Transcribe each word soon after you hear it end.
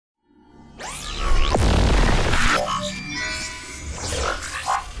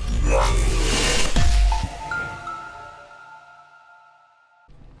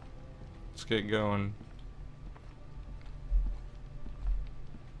get going.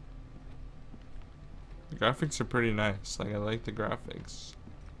 The graphics are pretty nice. Like, I like the graphics.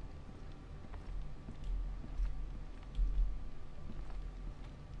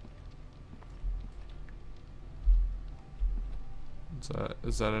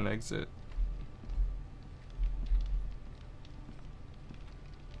 Is that an exit?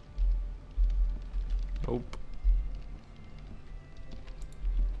 Nope.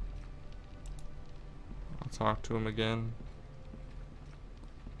 I'll talk to him again.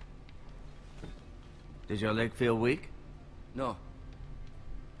 Does your leg feel weak? No.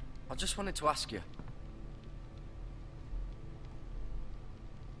 I just wanted to ask you.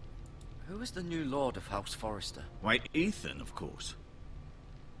 Who is the new Lord of House Forrester? Why, Ethan, of course.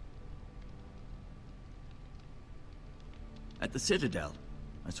 At the Citadel,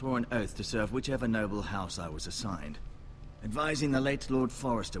 I swore an oath to serve whichever noble house I was assigned. Advising the late Lord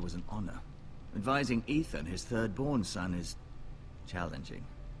Forrester was an honor. Advising Ethan, his third-born son, is challenging.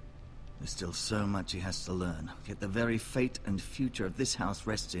 There's still so much he has to learn, yet the very fate and future of this house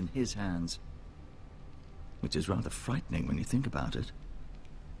rests in his hands. Which is rather frightening when you think about it.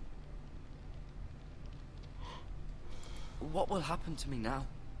 What will happen to me now?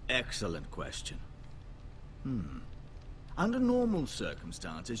 Excellent question. Under normal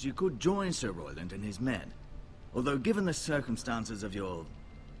circumstances, you could join Sir Royland and his men. Although given the circumstances of your...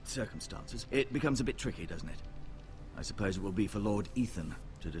 circumstances, it becomes a bit tricky, doesn't it? I suppose it will be for Lord Ethan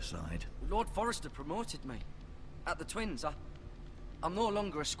to decide. Lord Forrester promoted me. At the Twins, I'm no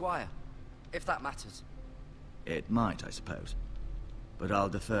longer a squire, if that matters. It might, I suppose. But I'll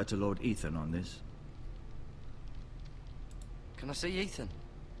defer to Lord Ethan on this. Can I see Ethan?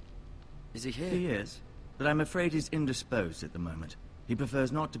 Is he here? He is, but I'm afraid he's indisposed at the moment. He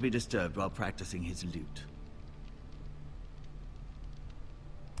prefers not to be disturbed while practicing his lute.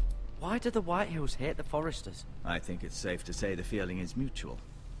 Why do the Whitehills hate the Forresters? I think it's safe to say the feeling is mutual.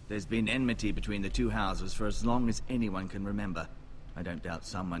 There's been enmity between the two houses for as long as anyone can remember. I don't doubt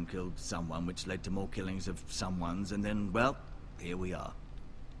someone killed someone, which led to more killings of someones, and then, well, here we are.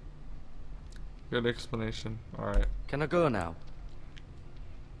 Good explanation. Alright. Can I go now?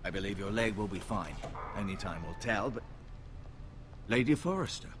 I believe your leg will be fine. Only time will tell, but... Lady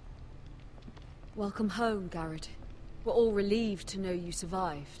Forrester. Welcome home, Garrett. We're all relieved to know you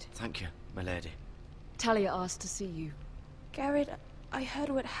survived. Thank you, my lady. Talia asked to see you. Garrett, I heard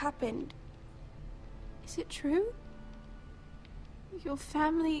what happened. Is it true? Your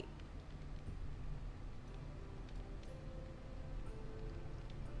family...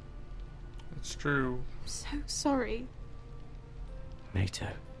 It's true. I'm so sorry. Me too.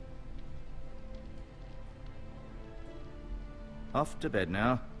 Off to bed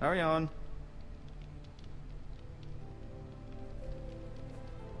now. Hurry on.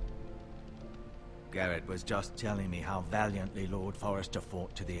 Garrett was just telling me how valiantly Lord Forrester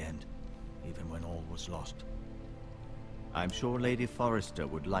fought to the end, even when all was lost. I'm sure Lady Forrester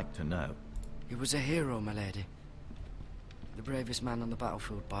would like to know. He was a hero, my lady. The bravest man on the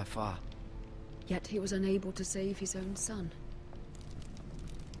battlefield by far. Yet he was unable to save his own son.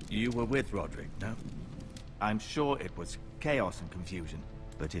 You were with Roderick, no? I'm sure it was chaos and confusion,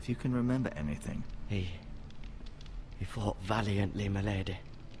 but if you can remember anything... He fought valiantly, my lady.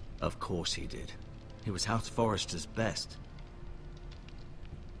 Of course he did. He was House Forrester's best.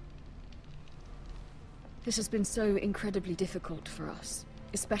 This has been so incredibly difficult for us,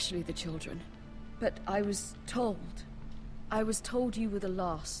 especially the children. But I was told you were the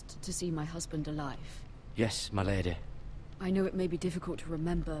last to see my husband alive. Yes, my lady. I know it may be difficult to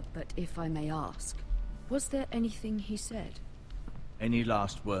remember, but if I may ask, was there anything he said? Any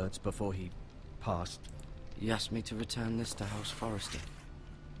last words before he passed? He asked me to return this to House Forrester.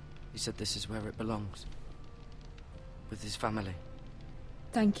 He said this is where it belongs. With his family.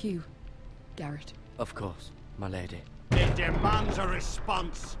 Thank you, Garrett. Of course, my lady. It demands a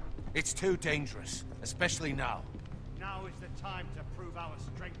response. It's too dangerous, especially now. Now is the time to prove our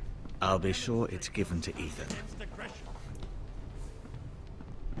strength. I'll be sure it's given to Ethan. Against aggression.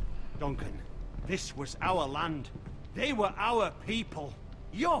 Duncan, this was our land. They were our people.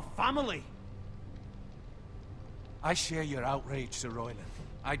 Your family. I share your outrage, Sir Royland.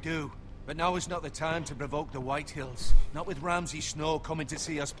 I do. But now is not the time to provoke the Whitehills. Not with Ramsay Snow coming to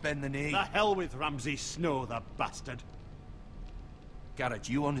see us bend the knee. The hell with Ramsay Snow, the bastard. Garrett,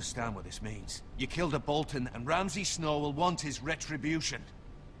 you understand what this means. You killed a Bolton, and Ramsay Snow will want his retribution.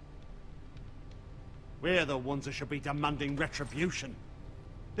 We're the ones that should be demanding retribution.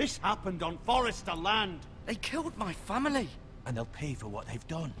 This happened on Forrester land. They killed my family. And they'll pay for what they've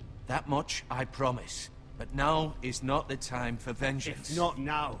done. That much I promise. But now is not the time for vengeance. If not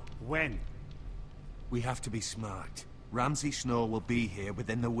now, when? We have to be smart. Ramsay Snow will be here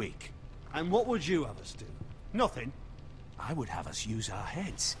within the week. And what would you have us do? Nothing. I would have us use our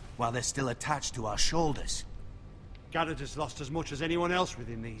heads, while they're still attached to our shoulders. Garrett has lost as much as anyone else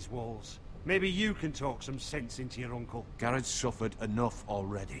within these walls. Maybe you can talk some sense into your uncle. Garrett's suffered enough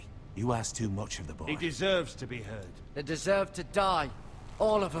already. You ask too much of the boy. He deserves to be heard. They deserve to die.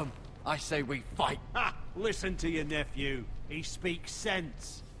 All of them. I say we fight. Ha! Listen to your nephew. He speaks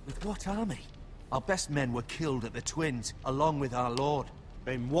sense. With what army? Our best men were killed at the Twins, along with our lord.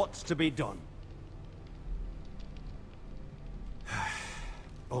 Then what's to be done?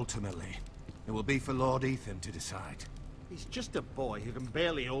 Ultimately, it will be for Lord Ethan to decide. He's just a boy who can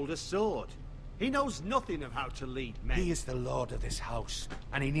barely hold a sword. He knows nothing of how to lead men. He is the lord of this house,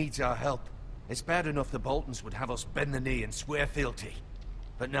 and he needs our help. It's bad enough the Boltons would have us bend the knee and swear fealty.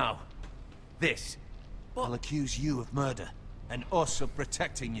 But now, this. I'll accuse you of murder, and us of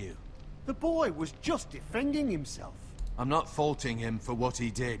protecting you. The boy was just defending himself. I'm not faulting him for what he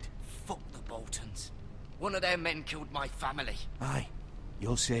did. Fuck the Boltons. One of their men killed my family. Aye.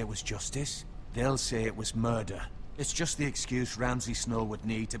 You'll say it was justice. They'll say it was murder. It's just the excuse Ramsay Snow would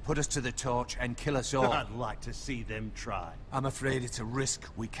need to put us to the torch and kill us all. I'd like to see them try. I'm afraid it's a risk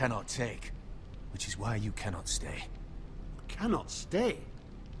we cannot take. Which is why you cannot stay. Cannot stay?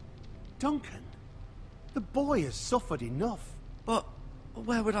 Duncan, the boy has suffered enough. But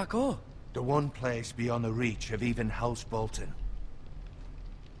where would I go? The one place beyond the reach of even House Bolton.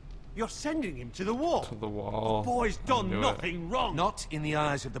 You're sending him to the wall. To the wall. The boy's done knew it. nothing wrong. Not in the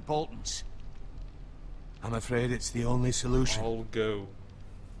eyes of the Boltons. I'm afraid it's the only solution. I'll go.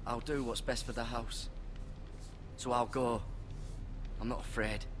 I'll do what's best for the house. So I'll go. I'm not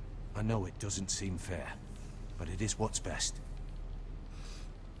afraid. I know it doesn't seem fair, but it is what's best.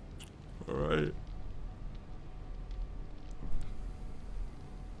 Alright.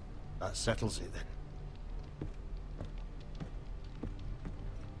 That settles it then.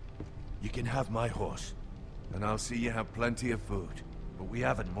 You can have my horse, and I'll see you have plenty of food. But we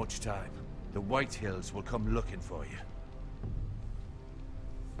haven't much time. The White Hills will come looking for you.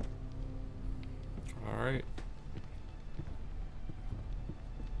 Alright.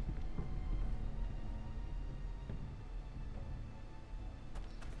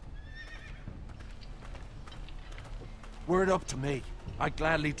 Were it up to me, I'd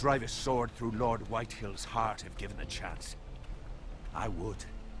gladly drive a sword through Lord Whitehill's heart if given the chance. I would.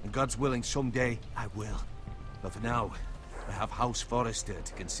 And God's willing, someday I will. But for now, I have House Forrester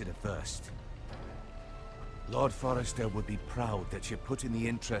to consider first. Lord Forrester would be proud that you're putting the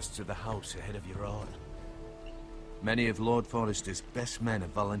interests of the house ahead of your own. Many of Lord Forrester's best men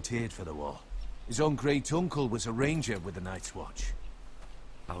have volunteered for the war. His own great-uncle was a ranger with the Night's Watch.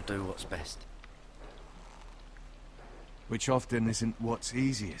 I'll do what's best. Which often isn't what's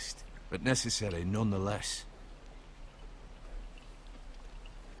easiest, but necessary nonetheless.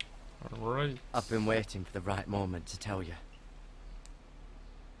 Alright. I've been waiting for the right moment to tell you.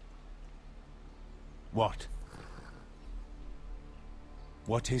 What?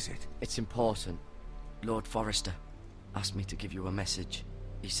 What is it? It's important. Lord Forrester asked me to give you a message.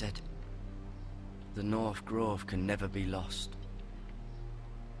 He said, the North Grove can never be lost.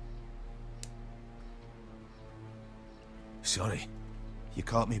 Sorry. You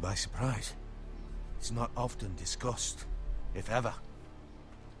caught me by surprise. It's not often discussed, if ever.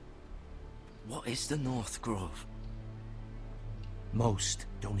 What is the North Grove? Most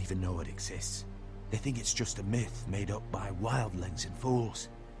don't even know it exists. They think it's just a myth made up by wildlings and fools,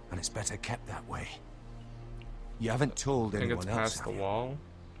 and it's better kept that way. You haven't told I think anyone it's else, past have the you? wall.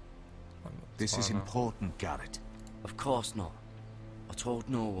 This is important, Garrett. Of course not. I told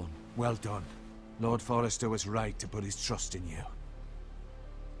no one. Well done. Lord Forrester was right to put his trust in you.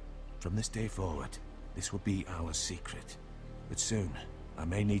 From this day forward, this will be our secret. But soon, I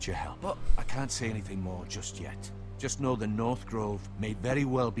may need your help. But I can't say anything more just yet. Just know the North Grove may very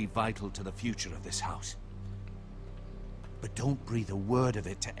well be vital to the future of this house. But don't breathe a word of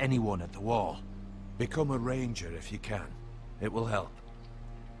it to anyone at the wall. Become a ranger if you can. It will help.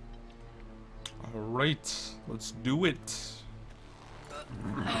 Alright, let's do it.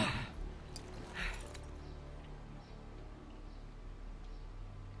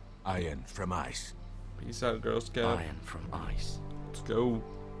 Iron from ice. Peace out, Girl Scout. iron from ice. Let's go.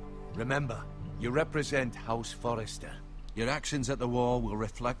 Remember, you represent House Forrester. Your actions at the wall will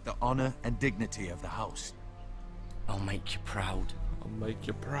reflect the honor and dignity of the house. I'll make you proud. I'll make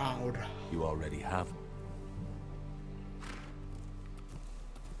you proud. You already have.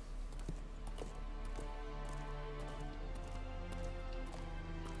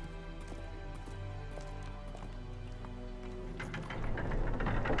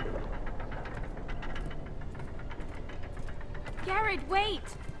 Garrett, wait!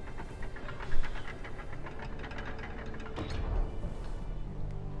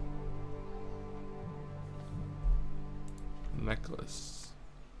 Necklace.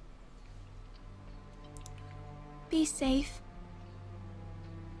 Be safe.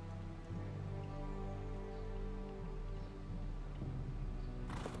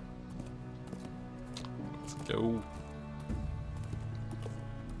 Let's go.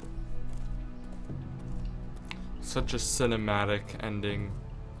 Such a cinematic ending.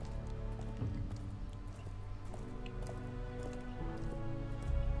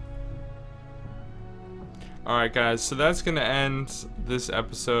 Alright guys, so that's gonna end this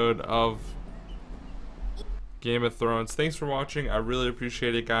episode of Game of Thrones. Thanks for watching. I really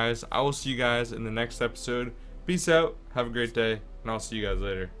appreciate it, guys. I will see you guys in the next episode. Peace out. Have a great day. And I'll see you guys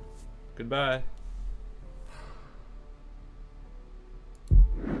later. Goodbye.